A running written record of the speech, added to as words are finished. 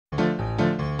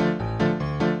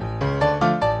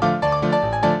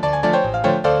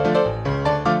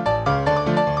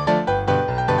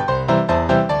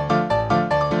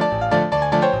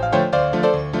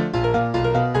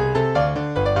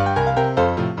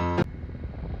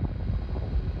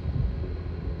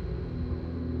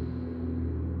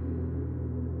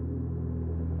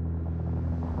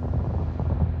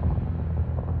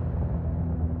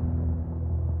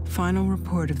Final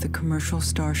report of the commercial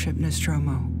starship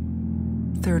Nostromo.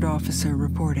 Third officer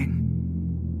reporting.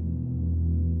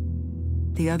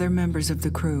 The other members of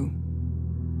the crew: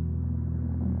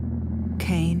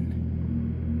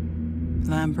 Kane,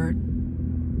 Lambert,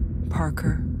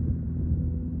 Parker,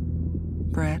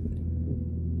 Brett,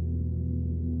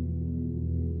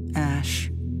 Ash,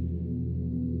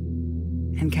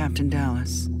 and Captain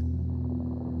Dallas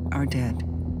are dead.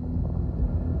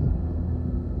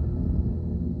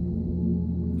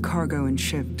 Cargo and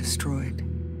ship destroyed.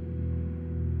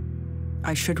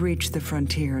 I should reach the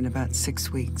frontier in about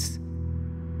 6 weeks.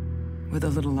 With a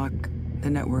little luck, the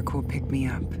network will pick me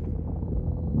up.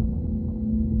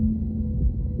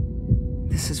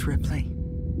 This is Ripley.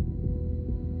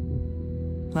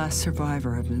 Last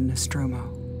survivor of the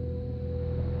Nostromo.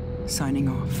 Signing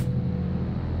off.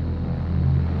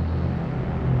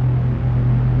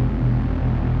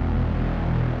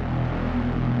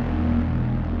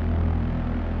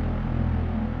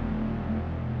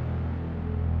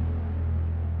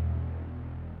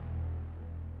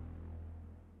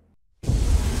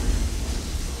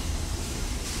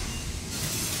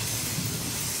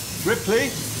 Ripley?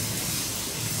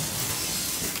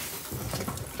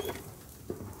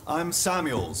 I'm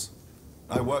Samuels.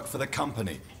 I work for the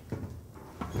company.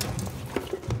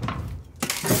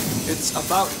 It's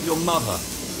about your mother.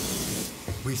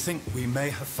 We think we may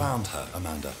have found her,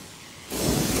 Amanda.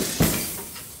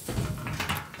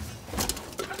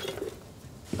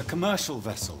 A commercial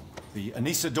vessel, the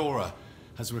Anisadora,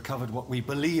 has recovered what we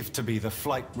believe to be the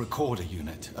flight recorder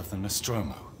unit of the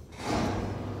Nostromo.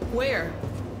 Where?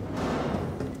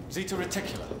 Zeta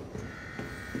Reticula.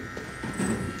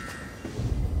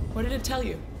 What did it tell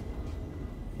you?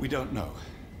 We don't know.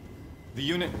 The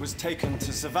unit was taken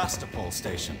to Sevastopol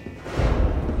station.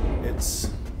 It's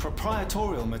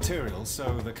proprietorial material,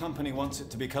 so the company wants it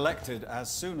to be collected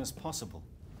as soon as possible.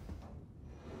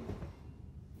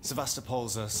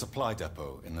 Sevastopol's a supply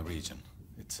depot in the region.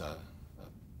 It's a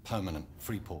permanent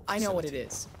free port facility. I know what it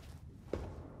is.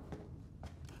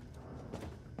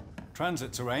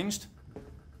 Transit's arranged.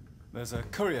 There's a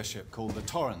courier ship called the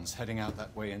Torrens heading out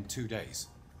that way in 2 days.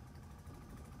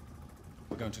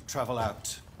 We're going to travel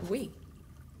out. We?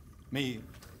 Me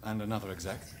and another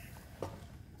exec.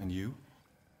 And you,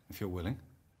 if you're willing.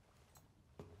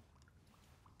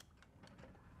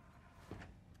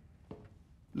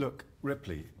 Look,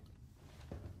 Ripley,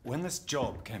 when this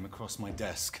job came across my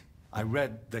desk, I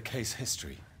read the case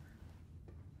history.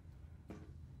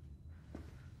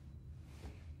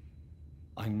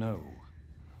 I know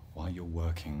why you're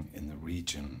working in the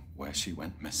region where she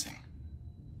went missing.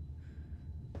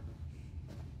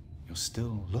 You're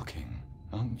still looking,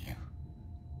 aren't you?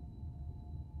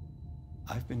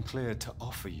 I've been cleared to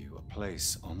offer you a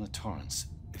place on the Torrens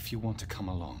if you want to come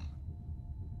along.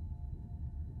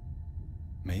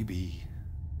 Maybe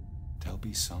there'll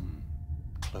be some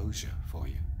closure for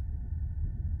you.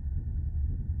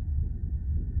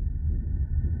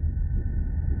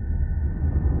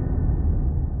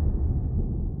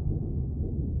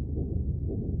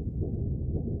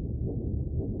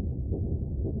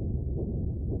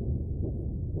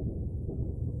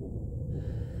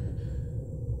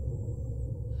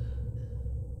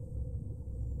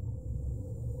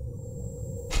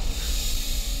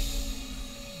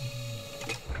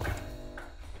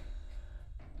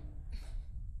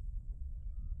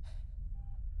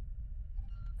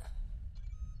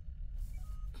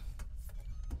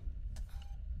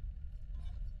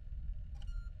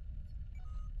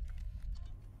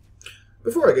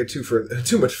 Before I get too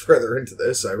much further into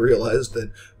this, I realized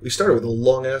that we started with a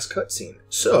long-ass cutscene.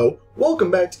 So, welcome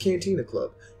back to Cantina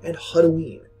Club and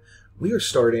Huttoween. We are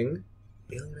starting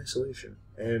Alien Isolation.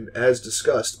 And as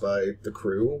discussed by the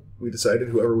crew, we decided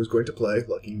whoever was going to play,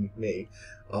 lucky me,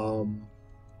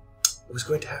 was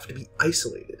going to have to be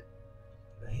isolated.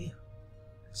 And I am.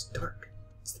 It's dark.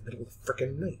 It's the middle of the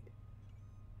frickin' night.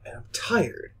 And I'm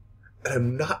tired. And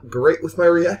I'm not great with my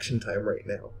reaction time right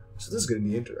now. So this is going to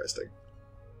be interesting.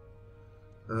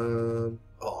 Oh,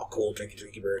 cool,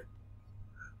 drinky bird.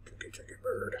 Drinky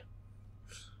bird.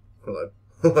 Hold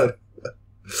on.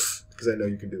 Because I know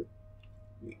you can do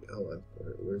it. Hold on.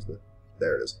 Where's the...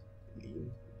 There it is.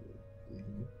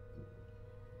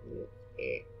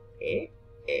 Okay,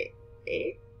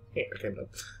 I'm done.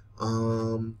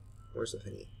 Where's the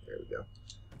thingy? There we go.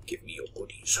 Give me your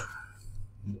goodies.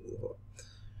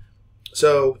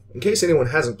 So, in case anyone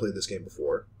hasn't played this game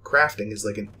before, crafting is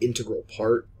like an integral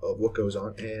part of what goes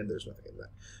on, and there's nothing in that.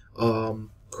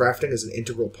 Crafting is an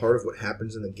integral part of what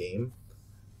happens in the game.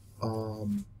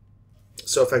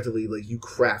 So effectively, like, you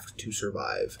craft to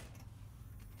survive.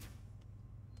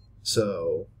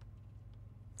 So,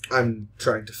 I'm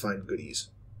trying to find goodies.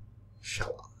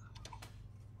 Shower.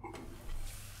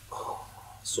 Oh,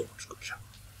 so much good shower.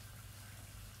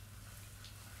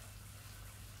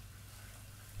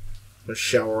 I'm gonna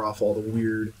shower off all the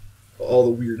weird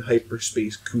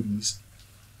hyperspace cooties.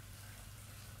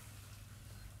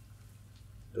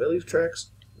 Do I leave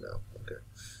tracks? No. Okay.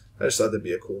 I just thought that'd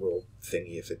be a cool little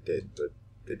thingy if it did, but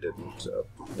it didn't, so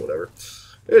whatever.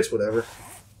 It's whatever.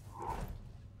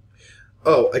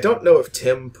 Oh, I don't know if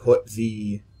Tim put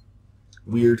the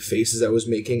weird faces I was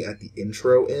making at the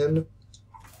intro in.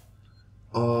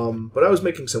 But I was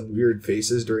making some weird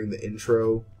faces during the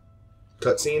intro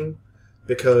cutscene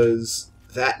because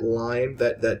that line,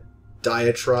 that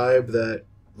diatribe that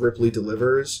Ripley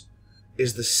delivers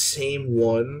is the same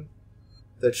one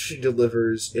that she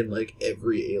delivers in, like,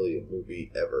 every Alien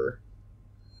movie ever.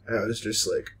 And I was just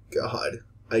like, God,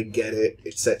 I get it.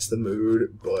 It sets the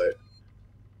mood, but...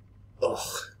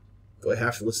 Ugh. Do I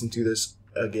have to listen to this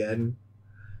again?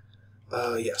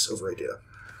 Yes, override data.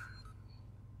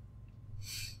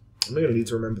 I'm going to need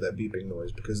to remember that beeping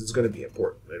noise because it's going to be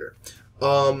important later.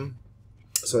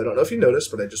 So I don't know if you noticed,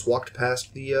 but I just walked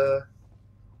past the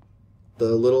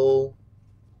little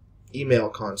email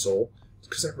console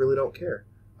because I really don't care.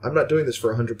 I'm not doing this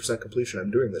for 100% completion. I'm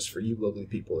doing this for you lovely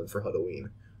people and for Huttoween.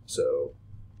 So,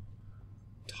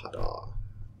 ta-da.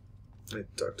 I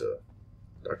talked to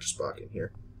Dr. Spock in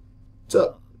here. What's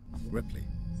up? Ripley.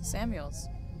 Samuels,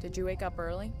 did you wake up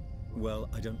early? Well,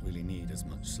 I don't really need as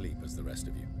much sleep as the rest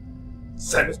of you.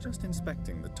 I was just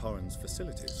inspecting the Torrens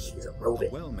facilities. He's a A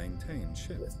robot well-maintained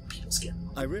ship. with beetle skin.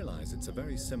 I realize it's a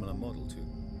very similar model to...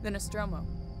 The Nostromo.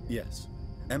 Yes,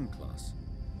 M-Class.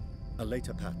 A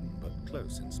later pattern, but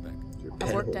close in spec. Your I've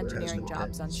pen worked holder has engineering no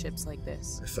jobs pen. on ships like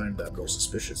this. I find that more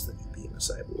suspicious than you being a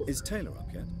cyborg. Is Taylor up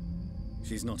yet?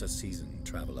 She's not a seasoned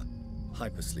traveler.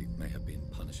 Hypersleep may have been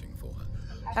punishing for her.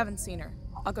 Haven't seen her.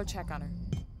 I'll go check on her.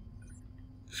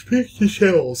 Speak to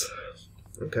Samuels.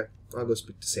 Okay, I'll go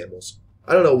speak to Samuels.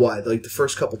 I don't know why. Like, the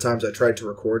first couple times I tried to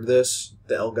record this,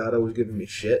 the Elgato was giving me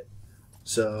shit.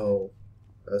 So,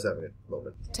 I was having a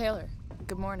moment. Taylor,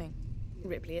 good morning.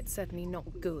 Ripley, it's certainly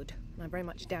not good. I very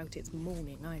much doubt it's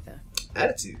morning either.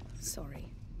 Attitude.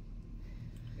 Sorry.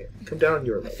 Yeah, come down on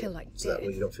your I level. feel like so that death.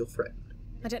 way you don't feel threatened.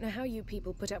 I don't know how you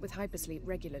people put up with hypersleep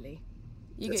regularly.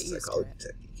 You That's get a used to psychology it.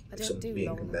 technique. I If don't someone's do being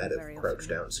long combative, very crouch often.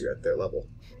 down so you're at their level.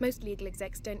 Most legal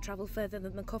execs don't travel further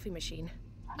than the coffee machine.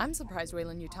 I'm surprised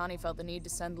Weyland-Yutani felt the need to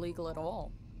send legal at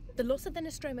all. The loss of the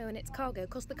Nostromo and its cargo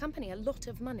cost the company a lot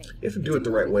of money. You have to do it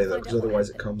the right way, though, because otherwise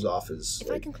it comes off as, If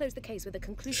I like, can close the case with a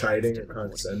conclusive chiding accident or report,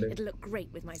 condescending. it'll look great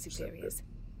with my superiors.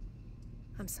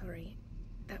 I'm sorry.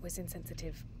 That was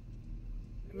insensitive.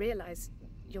 I realize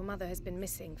your mother has been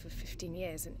missing for 15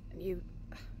 years, and you...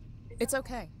 It's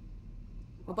okay.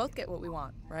 We'll both get what we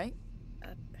want, right?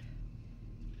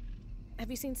 Have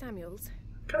you seen Samuels?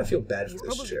 I kind of feel bad He's for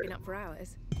this probably chick. been up for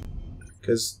hours.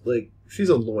 Because, like, she's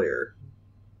a lawyer.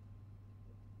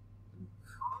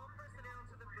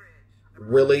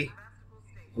 Really?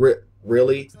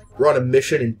 Really? We're on a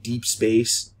mission in deep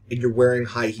space, and you're wearing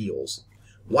high heels.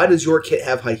 Why does your kit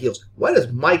have high heels? Why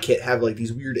does my kit have, like,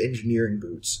 these weird engineering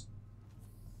boots?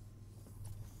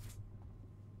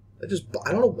 I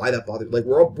don't know why that bothered. Like,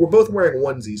 we're both wearing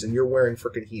onesies, and you're wearing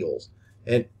frickin' heels.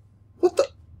 And, what the?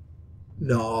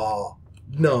 No.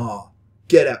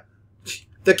 Get out.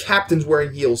 The captain's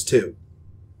wearing heels, too.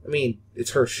 I mean,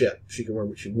 it's her ship. She can wear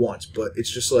what she wants, but it's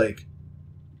just like...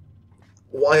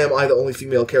 Why am I the only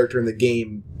female character in the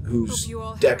game who's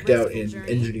decked out in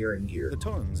engineering gear? The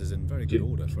Torrens is in very good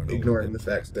order for an Ignoring old the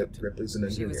fact M-Class that captain. Ripley's an She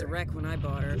engineer. was a wreck when I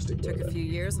bought her. Just ignore Took a that. few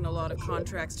years and a lot of Sure.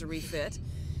 contracts to refit.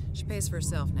 She pays for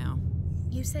herself now.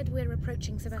 You said we're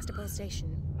approaching Sevastopol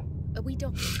Station. Are we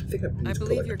docking? I think I need I to put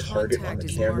believe like your a target on contact the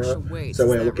is camera, Marshall Waits, so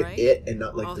when I is look that at right? it and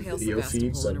not like I'll the hail video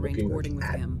feed, Sevastopol so I'm and arrange looking boarding like,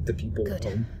 with at him. the people at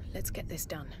Good. home. Let's get this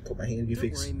done. Put my hand in your Don't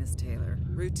face. worry, Miss Taylor.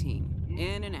 Routine.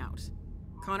 In and out.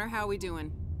 Connor, how we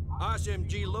doing?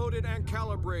 SMG loaded and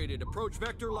calibrated. Approach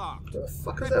vector locked. Where the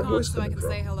fuck is Prep that con voice so I coming can from?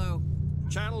 say hello.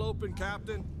 Channel open,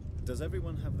 Captain. Does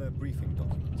everyone have their briefing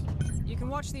documents? You can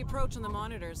watch the approach on the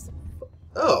monitors.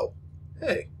 Oh,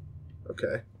 hey.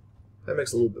 Okay. That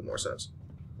makes a little bit more sense.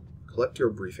 Collect your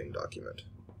briefing document.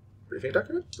 Briefing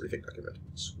document? Briefing document.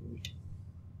 Sweet.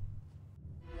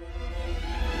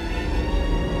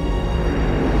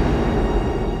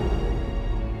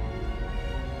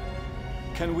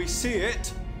 Can we see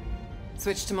it?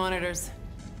 Switch to monitors.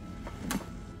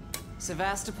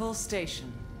 Sevastopol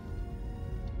Station.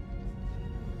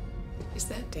 Is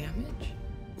that damage?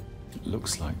 It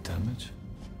looks like damage.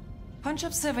 Punch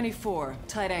up 74.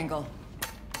 Tight angle.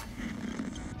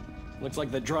 Looks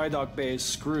like the dry dock bay is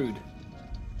screwed.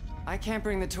 I can't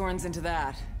bring the Torrens into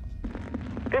that.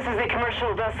 This is the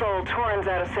commercial vessel Torrens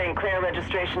out of St. Clair,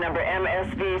 registration number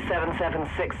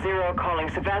MSV7760, calling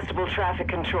Sevastopol Traffic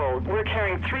Control. We're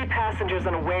carrying 3 passengers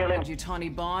on a whale in...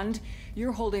 Yutani Bond,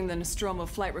 you're holding the Nostromo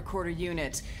flight recorder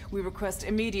unit. We request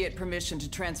immediate permission to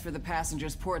transfer the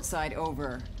passengers port side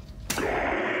over. This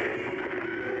Wright,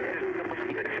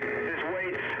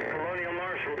 Colonial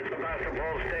Marshal,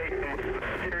 Sevastopol Station.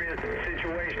 Serious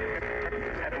situation.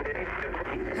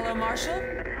 Hello, Marshal?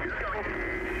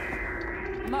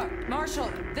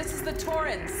 Marshal, this is the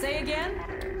Torrens. Say again?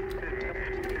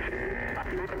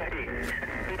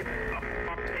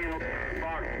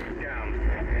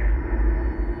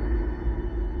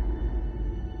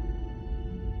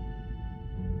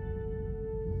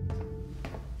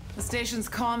 The station's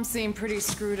comms seem pretty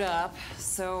screwed up,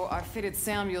 so I fitted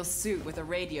Samuel's suit with a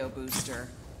radio booster.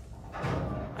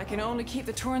 I can only keep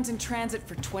the Torrens in transit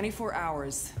for 24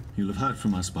 hours. You'll have heard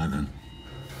from us by then.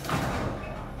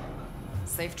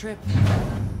 Safe trip.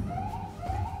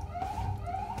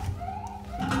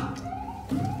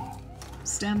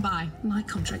 Stand by. My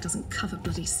contract doesn't cover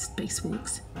bloody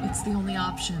spacewalks. It's the only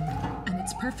option, and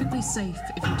it's perfectly safe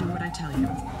if you do what I tell you.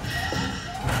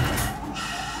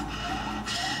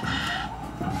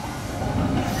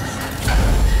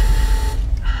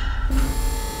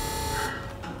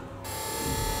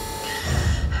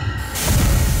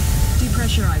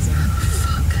 Depressurizing.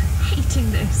 Fuck.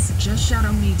 Hating this. Just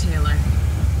shadow me, Taylor.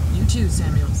 You too,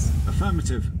 Samuels.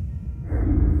 Affirmative.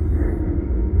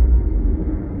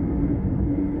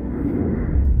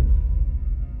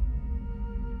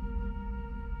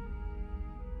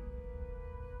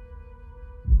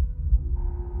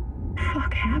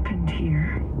 Fuck happened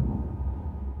here?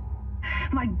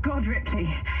 My God, Ripley.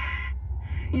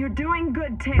 You're doing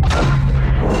good, Taylor.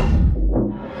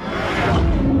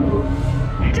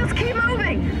 Just keep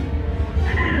moving!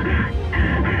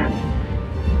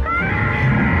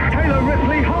 Taylor,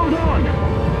 Ripley, hold on!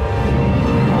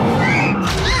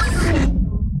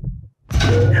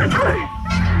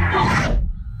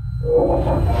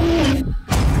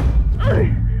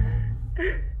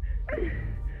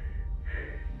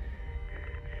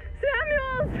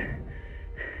 Samuels!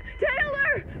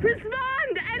 Taylor!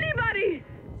 Respond! Anybody!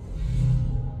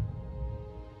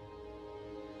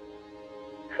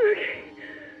 Okay.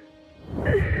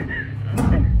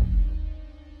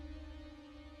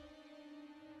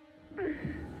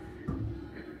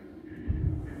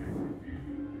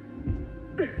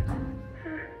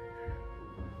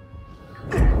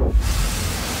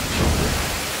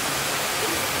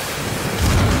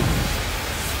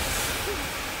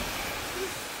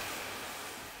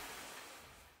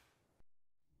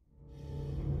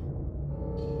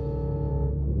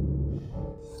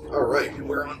 Alright,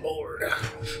 we're on board.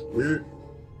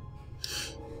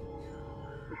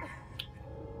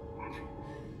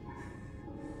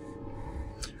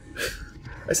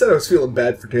 I said I was feeling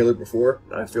bad for Taylor before.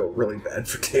 I feel really bad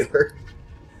for Taylor.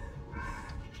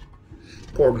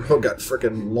 Poor girl got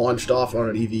frickin' launched off on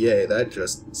an EVA. That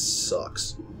just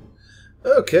sucks.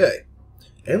 Okay.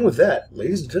 And with that,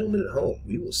 ladies and gentlemen at home,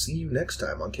 we will see you next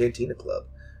time on Cantina Club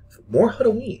for more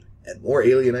Huttoween and more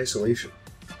Alien Isolation.